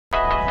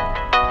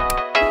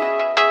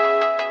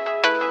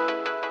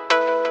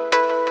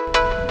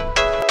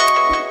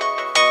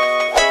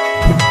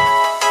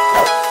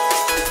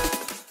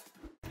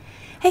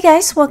Hey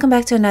guys, welcome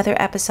back to another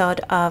episode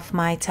of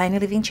my Tiny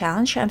Living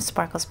Challenge. I'm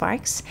Sparkle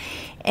Sparks,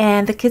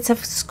 and the kids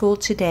have school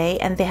today,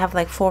 and they have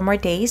like 4 more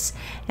days,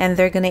 and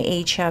they're gonna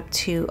age up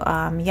to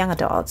young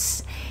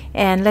adults.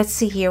 And let's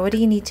see here, what do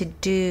you need to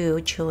do,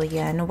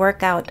 Julian?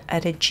 Work out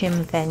at a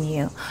gym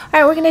venue. All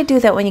right, we're gonna do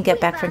that when you get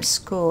back from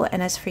school.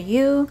 And as for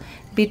you,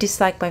 be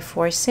disliked by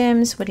 4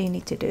 Sims. What do you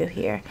need to do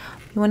here?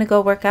 You want to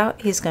go work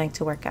out? He's going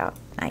to work out.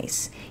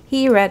 Nice.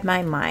 He read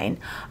my mind.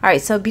 All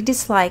right, so be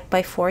disliked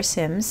by 4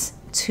 Sims.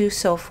 2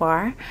 so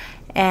far,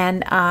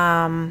 and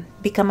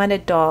become an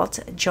adult,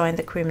 join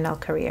the criminal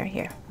career.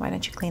 Here, why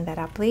don't you clean that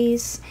up,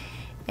 please?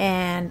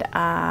 And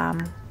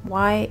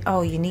why?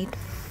 Oh, you need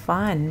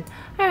fun.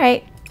 All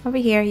right, over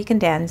here you can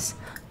dance.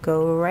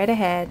 Go right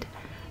ahead.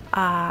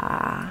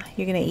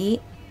 You're gonna eat?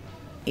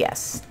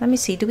 Yes. Let me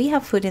see, do we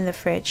have food in the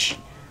fridge?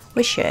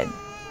 We should.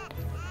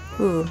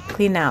 Ooh,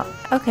 clean out.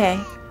 Okay,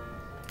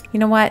 you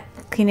know what,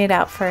 clean it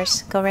out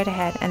first. Go right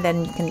ahead, and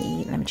then you can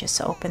eat. Let me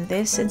just open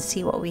this and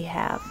see what we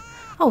have.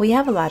 Oh, we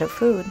have a lot of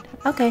food.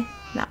 Okay,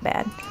 not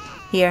bad.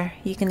 Here,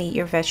 you can eat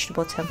your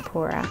vegetable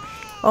tempura.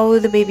 Oh,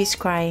 the baby's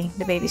crying.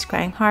 The baby's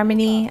crying.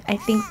 Harmony, I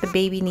think the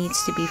baby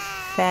needs to be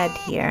fed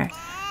here.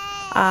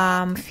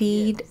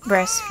 Feed,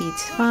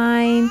 breastfeed's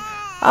fine.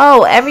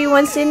 Oh,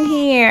 everyone's in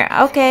here.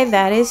 Okay,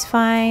 that is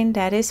fine.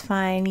 That is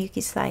fine.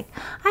 Yuki's like,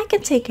 I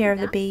can take care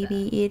of the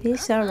baby. It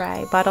is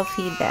alright. Bottle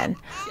feed then.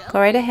 Go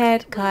right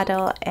ahead,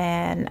 cuddle,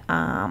 and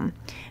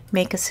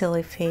make a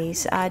silly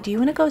face. Do you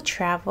want to go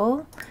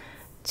travel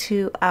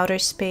to outer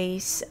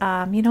space?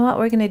 You know what,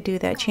 we're gonna do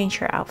that. Change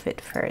your outfit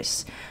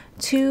first.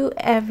 2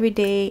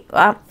 everyday.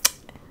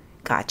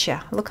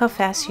 Gotcha. Look how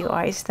fast you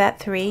are. Is that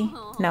 3?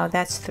 No,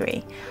 that's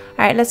 3. All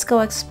right, let's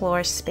go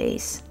explore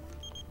space.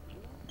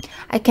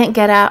 I can't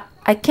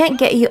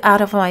get you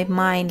out of my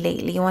mind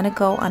lately. You want to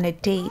go on a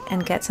date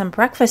and get some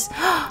breakfast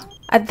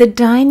at the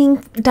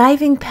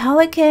diving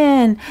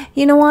pelican.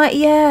 You know what?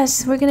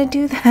 Yes, we're gonna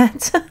do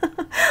that.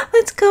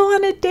 Let's go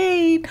on a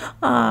date.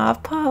 Aw,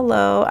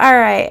 Paulo. All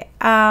right.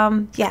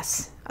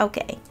 Yes.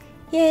 Okay.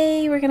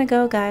 Yay, we're gonna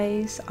go,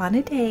 guys, on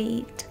a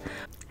date.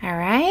 All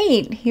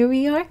right, here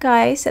we are,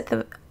 guys, at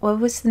the, what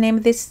was the name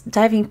of this?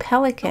 Diving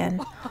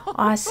pelican.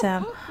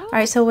 Awesome. All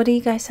right, so what do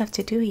you guys have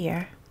to do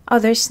here? Oh,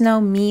 there's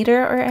no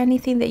meter or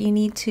anything that you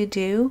need to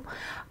do.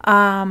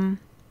 Why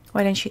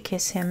don't you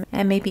kiss him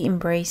and maybe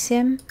embrace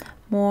him?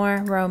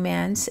 More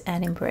romance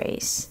and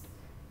embrace.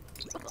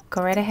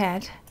 Go right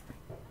ahead.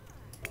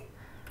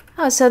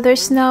 Oh, so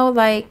there's no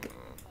like,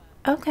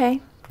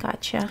 okay,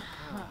 gotcha.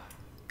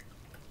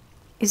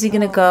 Is he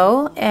gonna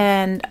go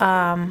and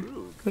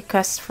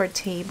request for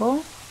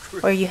table,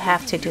 or you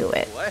have to do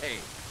it?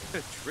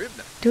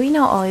 Do we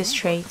know all his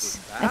traits?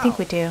 I think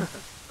we do.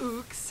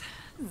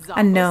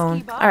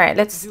 Unknown. All right,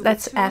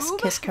 let's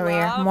ask his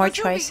career. More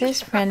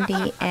choices,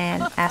 friendly,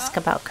 and ask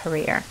about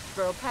career.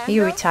 Are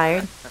you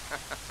retired?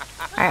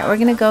 All right, we're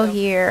gonna go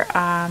here.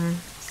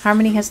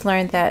 Harmony has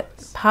learned that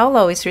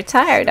Paulo is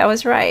retired. I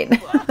was right.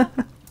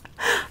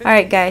 All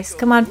right, guys,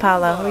 come on,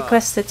 Paulo,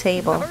 request the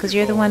table, because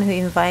you're the one who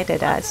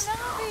invited us.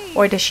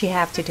 Or does she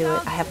have to do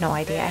it? I have no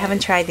idea. I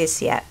haven't tried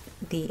this yet,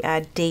 the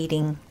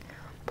dating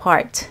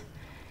part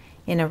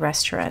in a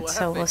restaurant,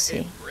 so we'll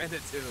see.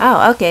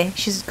 Oh, okay,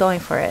 she's going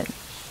for it.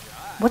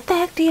 What the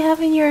heck do you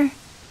have in your...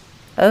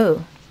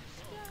 Oh,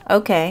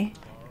 okay.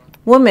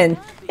 Woman,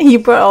 you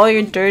brought all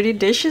your dirty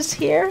dishes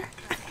here?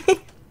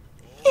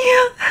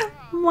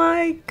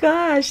 My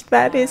gosh,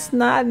 that is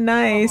not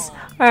nice.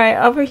 All right,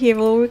 over here,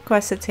 we'll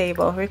request a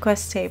table.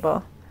 Request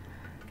table.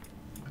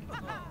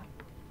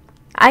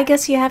 I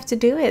guess you have to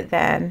do it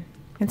then,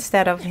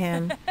 instead of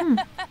him.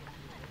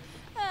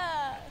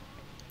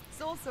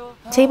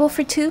 Table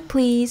for 2,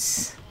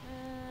 please.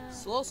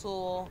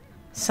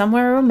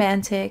 Somewhere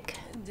romantic.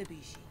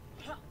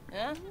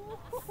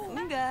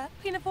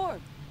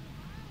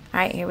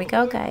 Alright, here we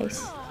go,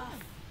 guys.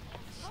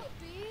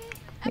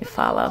 You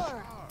follow.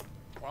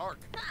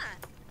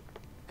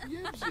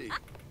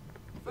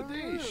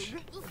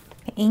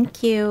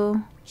 Thank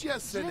you.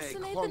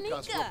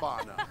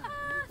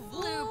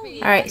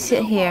 Alright,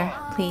 sit here,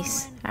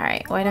 please.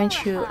 Alright, why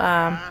don't you,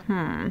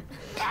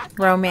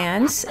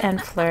 romance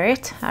and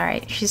flirt.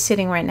 Alright, she's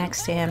sitting right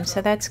next to him,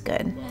 so that's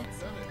good.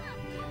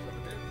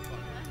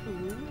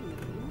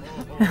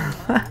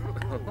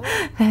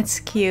 That's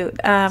cute.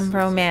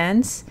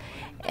 Romance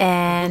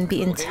and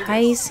be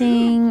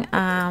enticing.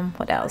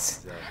 What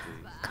else?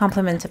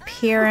 Compliment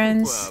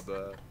appearance.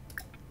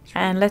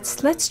 And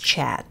let's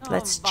chat.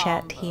 Let's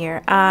chat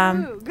here.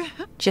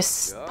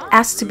 Just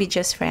ask to be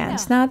just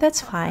friends. No, that's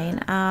fine.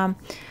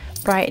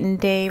 Brighten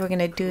day, we're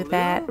gonna do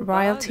that.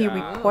 Royalty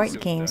report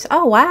games.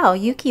 Oh wow,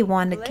 Yuki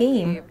won the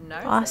game.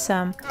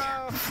 Awesome.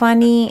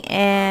 Funny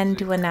and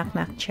do a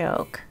knock-knock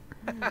joke.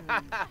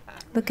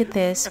 Look at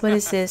this. What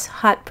is this?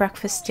 Hot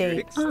breakfast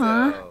date.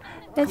 Aw,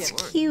 that's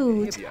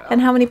cute.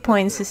 And how many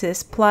points is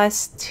this?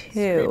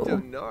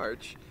 +2.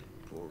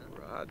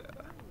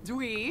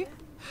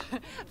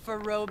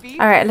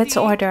 Alright, let's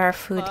order our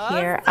food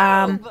here.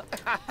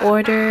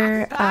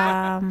 Order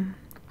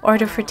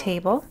for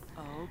table.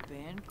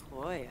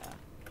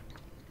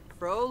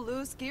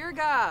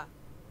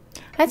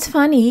 That's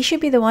funny. He should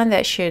be the one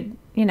that should,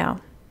 you know,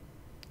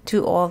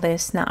 do all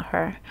this, not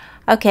her.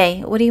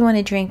 Okay, what do you want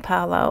to drink,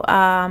 Paolo?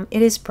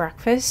 It is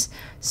breakfast,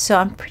 so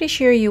I'm pretty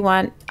sure you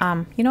want,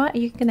 you know what?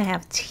 You're gonna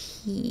have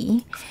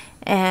tea,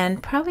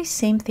 and probably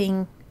same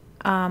thing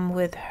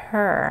with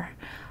her.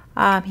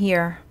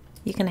 Here,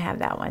 you can have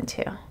that one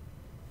too.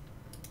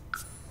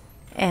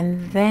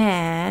 And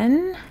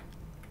then,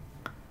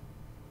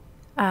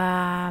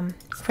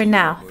 for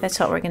now, that's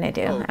what we're gonna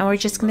do, and we're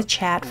just gonna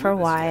chat for a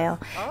while,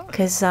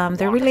 because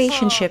their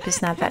relationship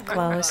is not that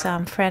close.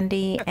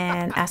 Friendly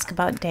and ask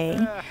about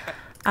day.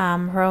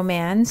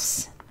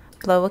 Romance,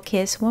 blow a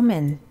kiss,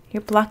 woman. You're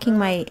blocking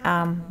my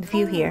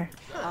view here.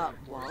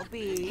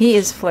 He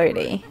is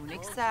flirty.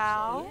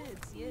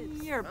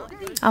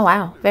 Oh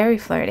wow, very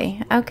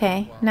flirty.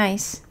 Okay,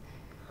 nice.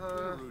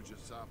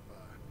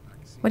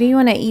 What do you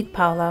want to eat,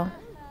 Paolo?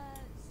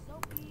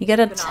 You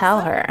gotta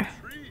tell her.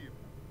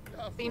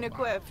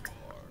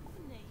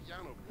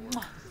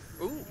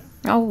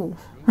 Oh.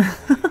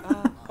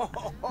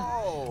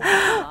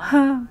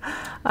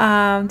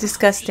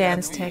 Discuss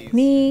dance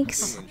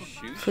techniques.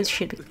 Food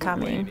should be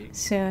coming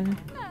soon.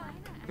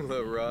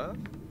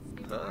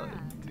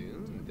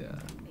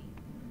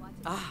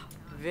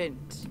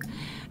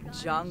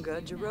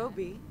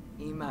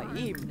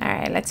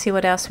 Alright, let's see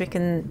what else we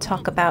can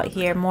talk about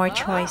here. More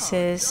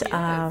choices.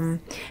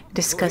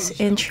 Discuss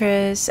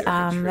interests.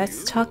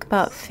 Let's talk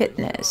about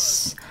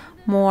fitness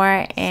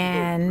more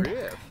and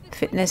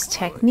fitness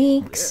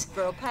techniques,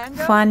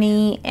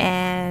 funny,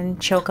 and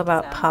joke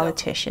about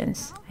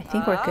politicians. I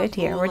think we're good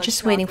here. We're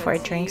just waiting for our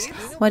drinks.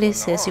 What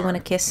is this? You want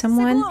to kiss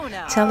someone?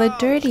 Tell a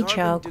dirty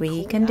joke.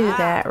 We can do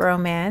that.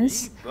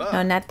 Romance?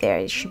 No, not there.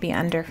 It should be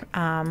under,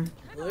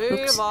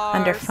 oops,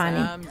 under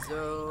funny.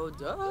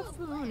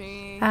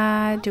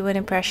 Do an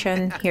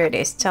impression. Here it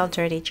is. Tell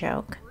dirty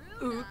joke.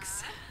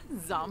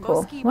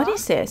 Cool. What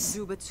is this?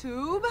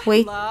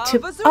 Wait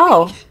to...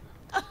 Oh!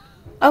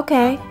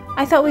 Okay.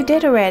 I thought we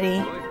did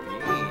already.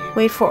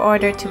 Wait for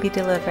order to be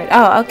delivered.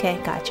 Oh,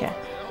 okay, gotcha.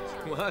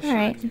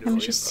 Alright, let me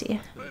just see.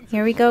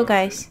 Here we go,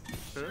 guys.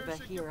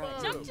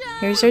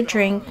 Here's our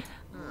drink.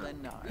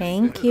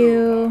 Thank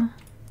you.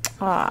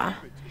 Aw.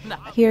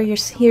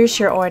 Here's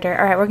your order.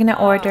 Alright, we're gonna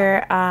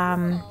order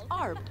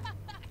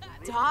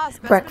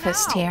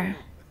breakfast here.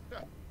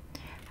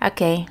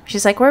 Okay,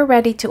 she's like, we're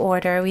ready to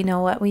order. We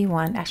know what we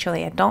want.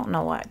 Actually, I don't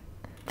know what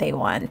they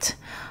want.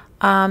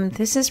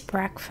 This is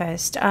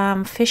breakfast.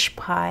 Fish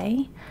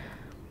pie.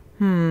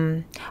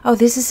 Oh,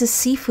 this is a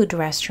seafood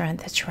restaurant.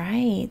 That's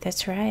right.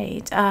 That's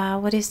right.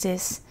 What is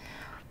this?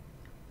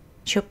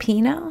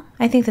 Chopino?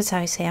 I think that's how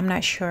I say it. I'm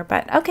not sure.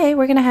 But okay,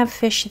 we're going to have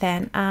fish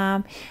then.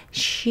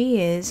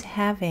 She is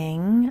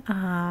having...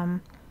 I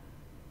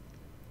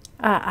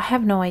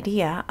have no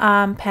idea.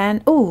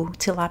 Ooh,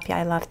 tilapia.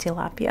 I love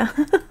tilapia.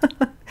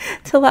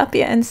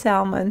 Tilapia and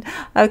salmon.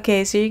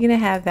 Okay, so you're going to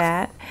have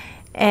that.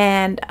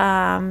 And...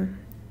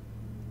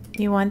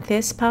 you want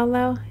this,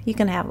 Paolo? You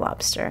can have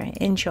lobster.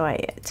 Enjoy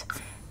it.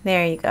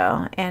 There you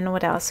go. And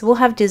what else? We'll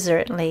have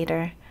dessert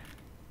later.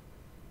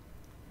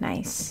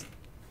 Nice.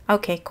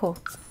 Okay, cool.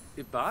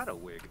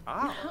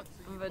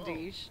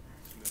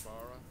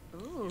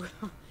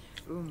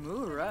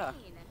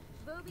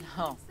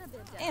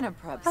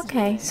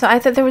 Okay, so I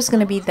thought there was going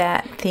to be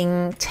that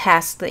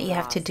task that you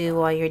have to do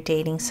while you're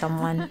dating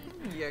someone.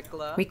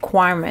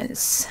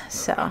 Requirements.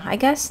 So, I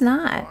guess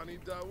not.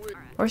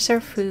 Where's our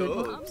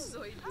food?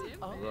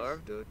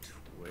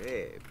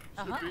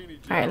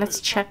 Alright,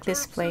 let's check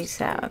this place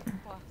out.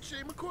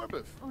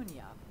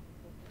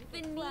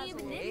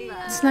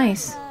 It's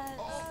nice.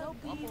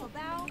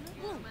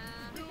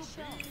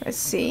 Let's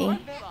see.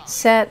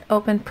 Set,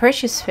 open,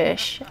 purchase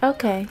fish.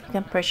 Okay, you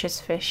can purchase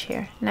fish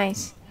here.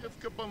 Nice.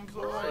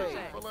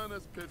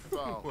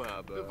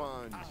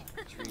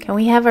 Can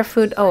we have our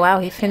food? Oh wow,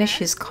 he finished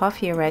his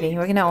coffee already.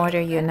 We're gonna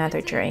order you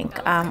another drink.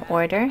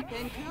 Order.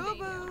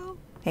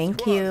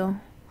 Thank you.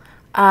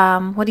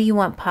 What do you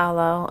want,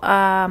 Paolo?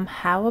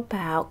 How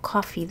about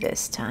coffee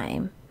this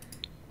time?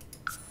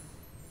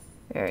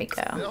 There we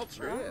go.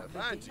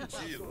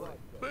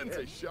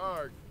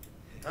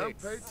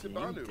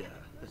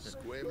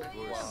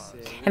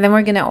 And then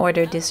we're gonna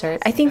order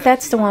dessert. I think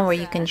that's the one where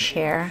you can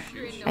share.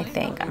 I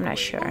think. I'm not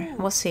sure.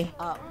 We'll see.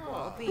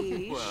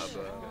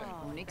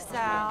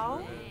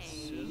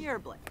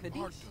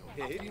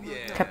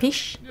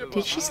 Capiche?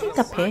 Did she say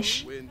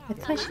capiche?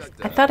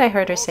 I thought I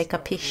heard her say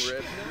capiche.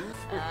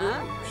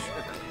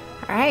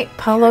 Alright,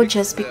 Paolo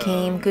just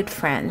became good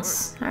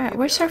friends. Alright,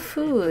 where's our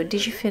food?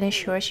 Did you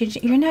finish yours?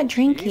 You're not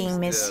drinking,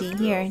 Missy.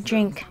 Here,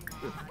 drink.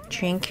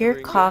 Drink your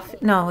coffee.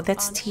 No,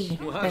 that's tea.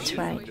 That's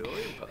right.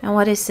 And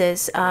what is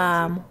this?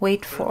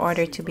 Wait for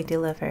order to be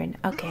delivered.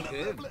 Okay.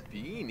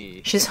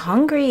 She's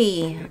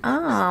hungry.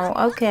 Oh,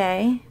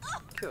 okay.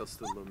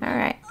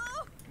 Alright.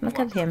 Look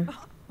at him.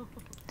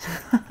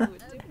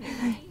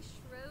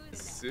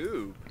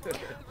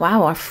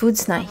 Wow, our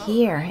food's not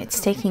here. It's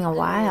taking a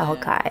while,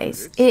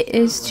 guys. It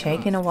is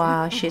taking a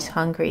while. She's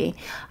hungry.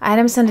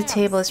 Items on the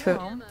table is for...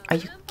 Are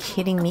you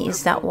kidding me?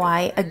 Is that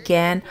why?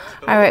 Again?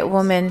 Alright,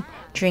 woman.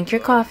 Drink your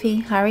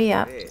coffee. Hurry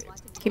up.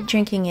 Keep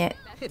drinking it.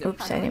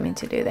 Oops, I didn't mean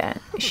to do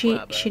that. Is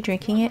she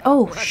drinking it?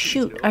 Oh,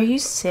 shoot. Are you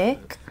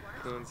sick?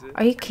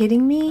 Are you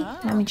kidding me?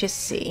 Let me just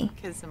see.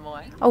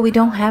 Oh, we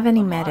don't have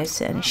any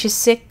medicine. She's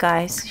sick,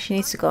 guys. She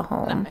needs to go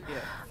home.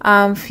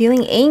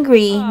 Feeling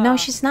angry. No,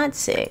 she's not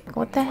sick.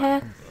 What the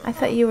heck? I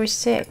thought you were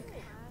sick.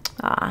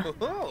 Ah.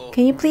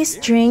 Can you please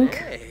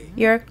drink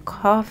your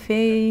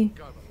coffee?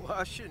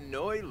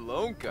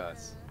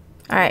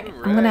 Alright,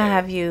 I'm gonna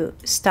have you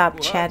stop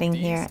chatting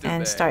here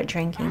and start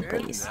drinking,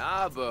 please.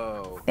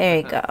 There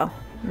you go.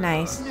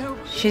 Nice.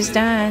 She's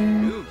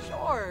done.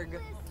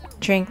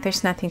 Drink.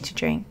 There's nothing to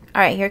drink.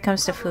 Alright, here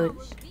comes the food.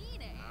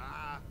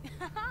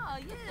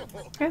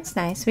 That's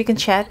nice. We can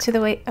chat to the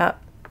way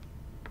up.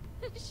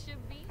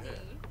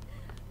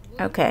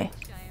 Okay.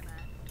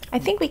 I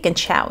think we can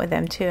chat with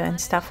them too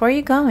and stuff. Where are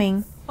you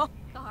going?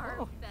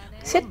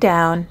 Sit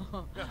down.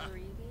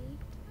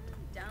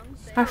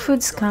 Our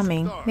food's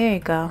coming. There you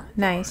go.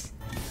 Nice.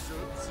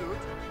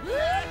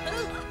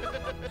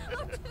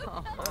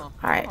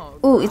 Alright.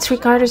 Ooh, it's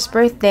Ricardo's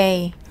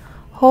birthday.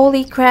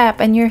 Holy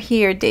crap, and you're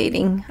here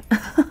dating.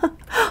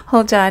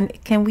 Hold on.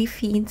 Can we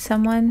feed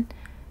someone?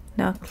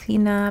 No,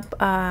 clean up.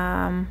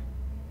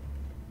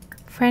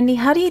 Friendly,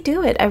 how do you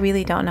do it? I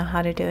really don't know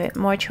how to do it.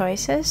 More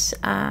choices.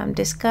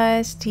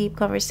 Discuss, deep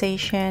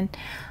conversation.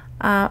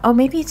 Oh,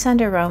 maybe it's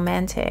under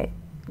romantic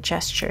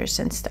gestures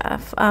and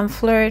stuff.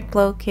 Flirt,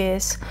 blow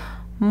kiss.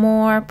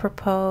 More,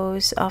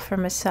 propose, offer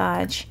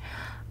massage.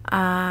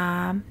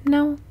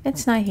 No,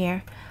 it's not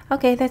here.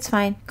 Okay, that's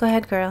fine. Go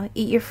ahead, girl.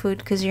 Eat your food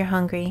because you're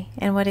hungry.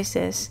 And what is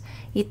this?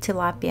 Eat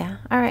tilapia.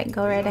 Alright,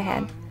 go right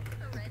ahead.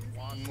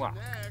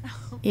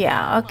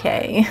 Yeah,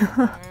 okay.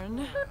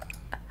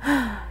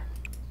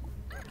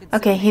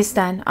 Okay, he's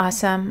done.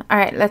 Awesome.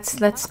 Alright,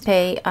 let's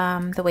pay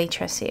the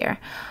waitress here.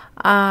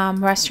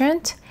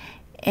 Restaurant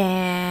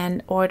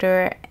and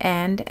order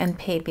and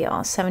pay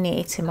bill.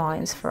 78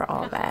 simoleons for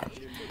all that.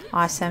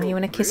 Awesome. You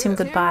want to kiss him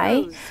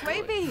goodbye?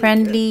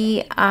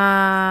 Friendly.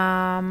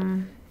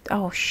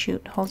 Oh,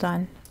 shoot. Hold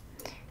on.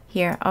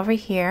 Here. Over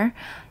here.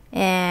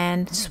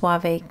 And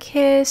suave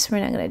kiss. We're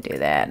not going to do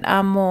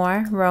that.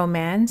 More.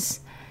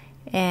 Romance.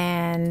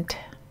 And,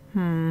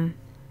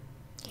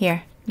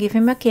 here. Give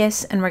him a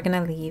kiss and we're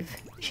going to leave.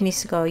 She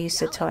needs to go use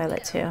the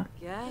toilet too.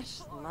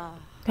 Go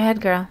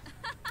ahead, girl.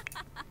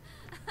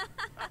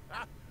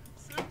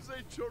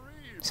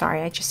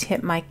 Sorry, I just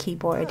hit my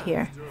keyboard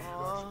here.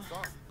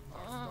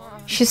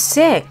 She's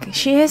sick.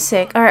 She is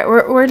sick. Alright,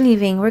 we're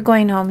leaving. We're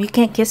going home. You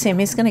can't kiss him.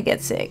 He's gonna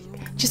get sick.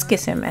 Just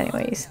kiss him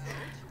anyways.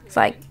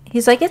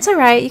 He's like, it's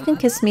alright. You can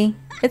kiss me.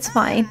 It's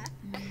fine.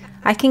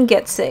 I can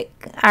get sick.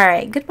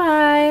 Alright,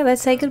 goodbye.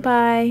 Let's say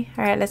goodbye.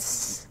 Alright,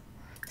 let's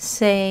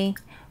say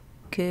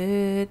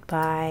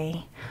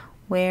goodbye.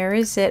 Where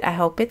is it? I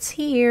hope it's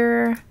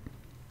here.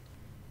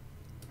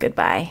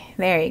 Goodbye.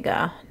 There you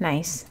go.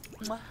 Nice.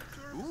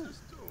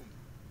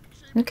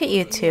 Look at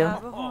you two.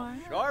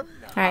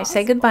 Alright,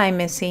 say goodbye,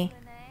 Missy.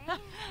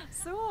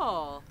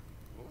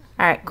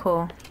 Alright,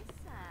 cool.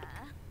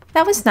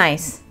 That was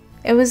nice.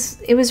 It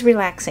was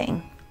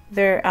relaxing.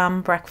 Their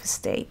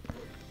breakfast date.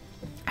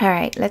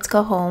 Alright, let's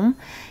go home.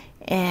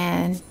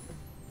 And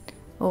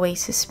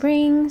Oasis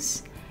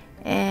Springs.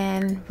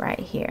 And right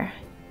here.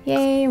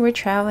 Yay, we're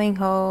traveling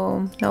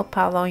home. No,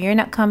 Paulo, you're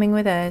not coming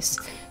with us.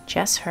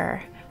 Just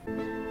her.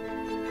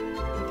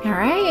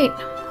 Alright.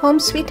 Home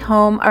sweet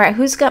home. Alright,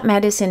 who's got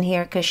medicine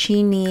here? Because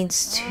she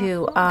needs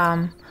to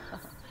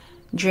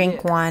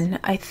drink one.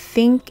 I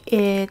think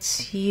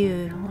it's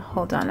you.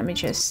 Hold on, let me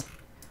just...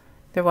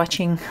 They're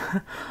watching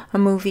a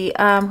movie.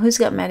 Who's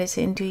got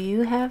medicine? Do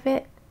you have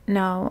it?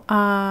 No.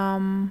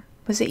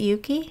 Was it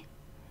Yuki?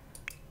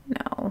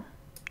 No.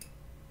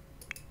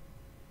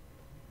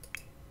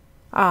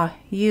 Ah,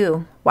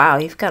 you. Wow,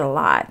 you've got a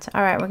lot.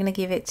 Alright, we're going to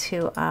give it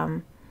to...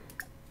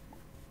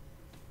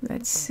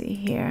 let's see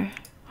here.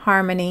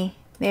 Harmony.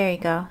 There you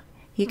go.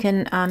 You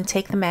can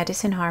take the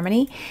medicine,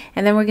 Harmony.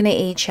 And then we're going to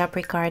age up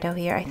Ricardo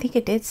here. I think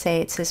it did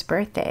say it's his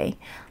birthday.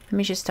 Let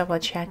me just double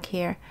check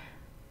here.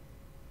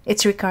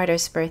 It's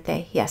Ricardo's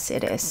birthday. Yes,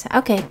 it is.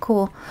 Okay,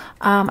 cool.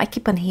 I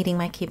keep on hitting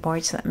my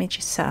keyboard, so let me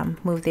just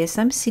move this.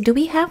 Let me see. Do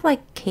we have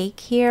like cake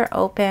here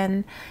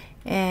open?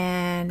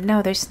 And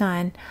no, there's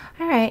none.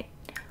 All right.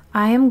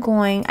 I am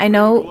going, I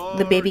know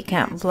the baby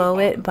can't blow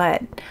it,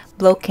 but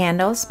blow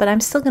candles, but I'm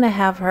still going to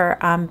have her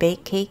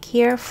bake cake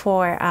here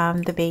for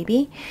the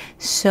baby.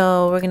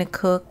 So we're going to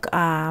cook,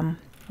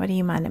 what do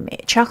you mind to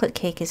make? Chocolate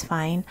cake is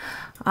fine.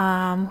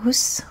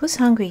 Who's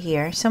hungry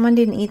here? Someone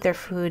didn't eat their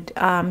food.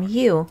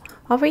 You,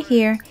 over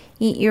here,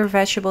 eat your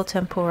vegetable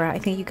tempura. I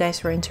think you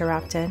guys were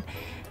interrupted.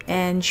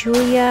 And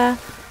Julia,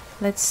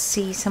 let's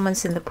see,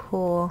 someone's in the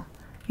pool.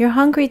 You're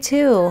hungry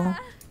too.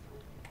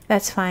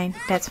 That's fine,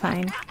 that's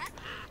fine.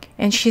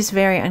 And she's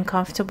very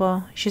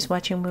uncomfortable. She's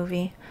watching a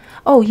movie.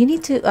 Oh, you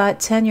need to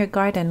tend your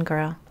garden,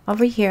 girl.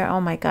 Over here,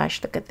 oh my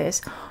gosh, look at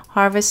this.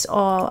 Harvest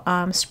all,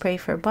 spray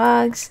for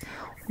bugs,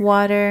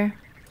 water,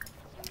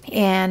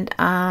 and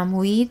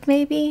weed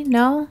maybe?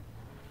 No?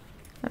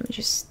 Let me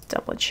just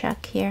double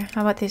check here.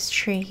 How about this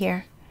tree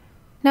here?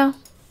 No,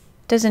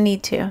 doesn't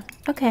need to.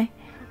 Okay.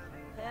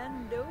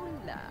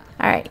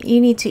 All right, you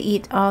need to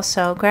eat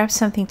also. Grab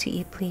something to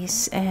eat,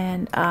 please.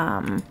 And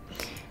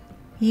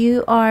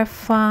you are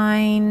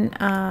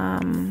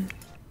fine.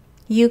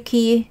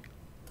 Yuki,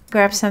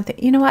 grab something.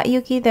 You know what,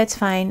 Yuki? That's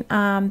fine.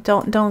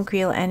 Don't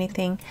grill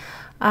anything.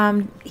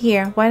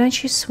 Here, why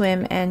don't you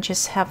swim and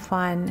just have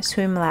fun?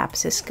 Swim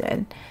laps is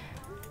good.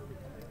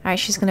 All right,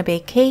 she's gonna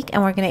bake cake,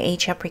 and we're gonna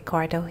age up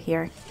Ricardo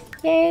here.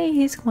 Yay,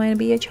 he's going to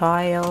be a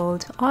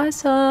child.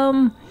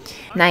 Awesome.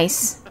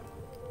 Nice.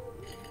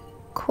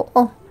 Cool.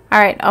 All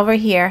right, over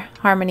here,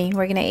 Harmony,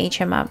 we're gonna age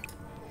him up.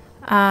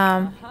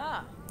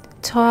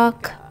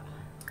 Talk,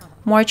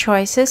 more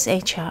choices,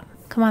 age up.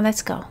 Come on,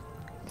 let's go.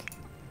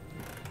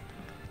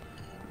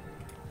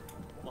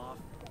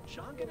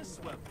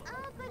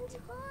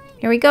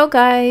 Here we go,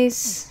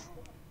 guys.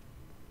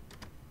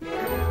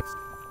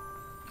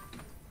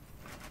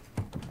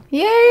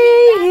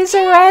 Yay, he's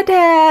a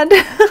redhead.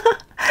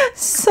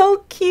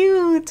 So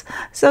cute,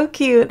 so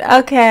cute.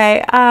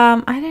 Okay,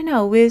 I don't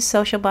know, with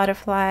social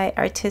butterfly,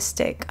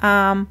 artistic.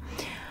 We're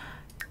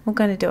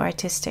gonna do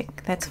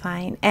artistic, that's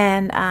fine.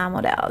 And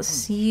what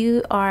else?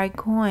 You are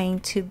going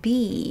to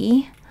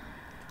be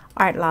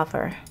art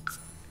lover.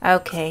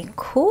 Okay,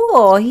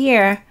 cool.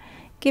 Here,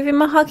 give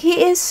him a hug.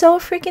 He is so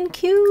freaking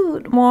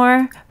cute.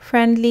 More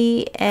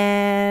friendly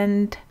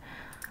and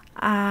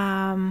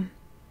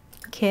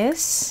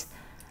kiss.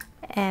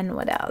 And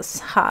what else?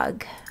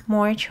 Hug.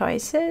 More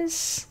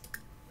choices.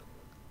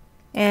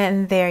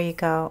 And there you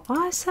go.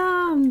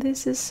 Awesome.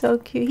 This is so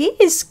cute. He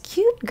is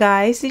cute,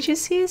 guys. Did you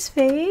see his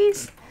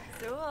face?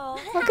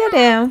 Look at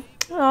him.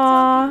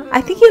 Aw,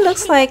 I think he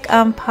looks like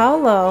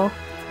Paolo.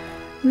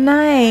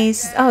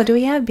 Nice. Oh, do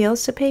we have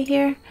bills to pay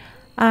here?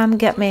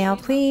 Get mail,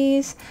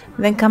 please.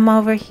 Then come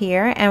over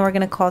here, and we're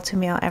gonna call to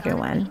meal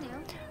everyone.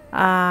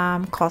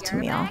 Call to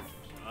meal.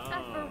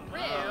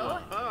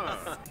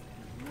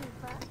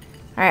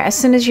 Alright, as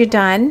soon as you're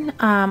done,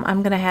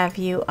 I'm gonna have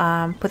you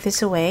put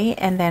this away,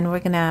 and then we're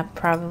gonna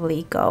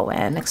probably go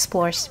and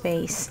explore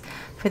space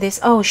for this.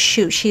 Oh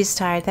shoot, she's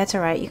tired. That's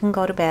alright, you can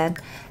go to bed.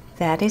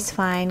 That is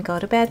fine. Go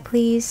to bed,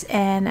 please.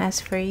 And as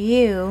for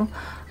you,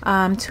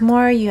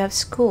 tomorrow you have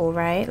school,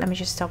 right? Let me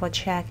just double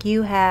check.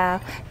 You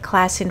have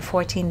class in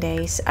 14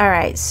 days.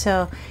 Alright,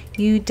 so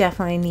you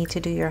definitely need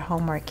to do your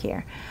homework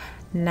here.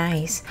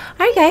 Nice.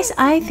 All right, guys,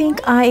 I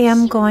think I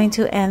am going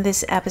to end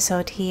this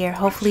episode here.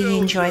 Hopefully you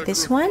enjoyed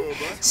this one.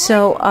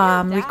 So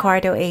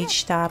Ricardo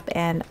aged up,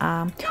 and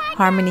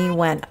Harmony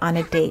went on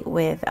a date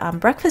with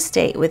breakfast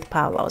date with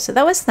Paolo. So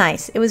that was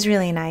nice. It was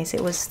really nice.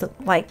 It was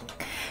like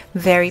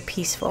very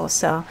peaceful.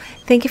 So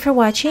thank you for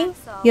watching.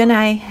 You and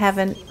I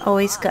haven't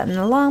always gotten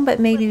along, but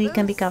maybe we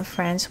can become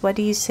friends. What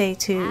do you say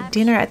to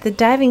dinner at the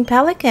Diving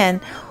Pelican?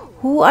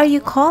 Who are you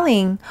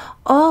calling?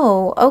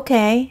 Oh,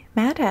 okay,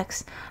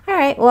 Maddox. All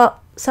right, well,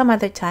 some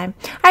other time.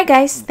 All right,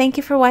 guys, thank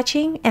you for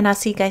watching, and I'll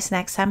see you guys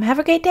next time. Have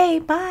a great day.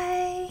 Bye.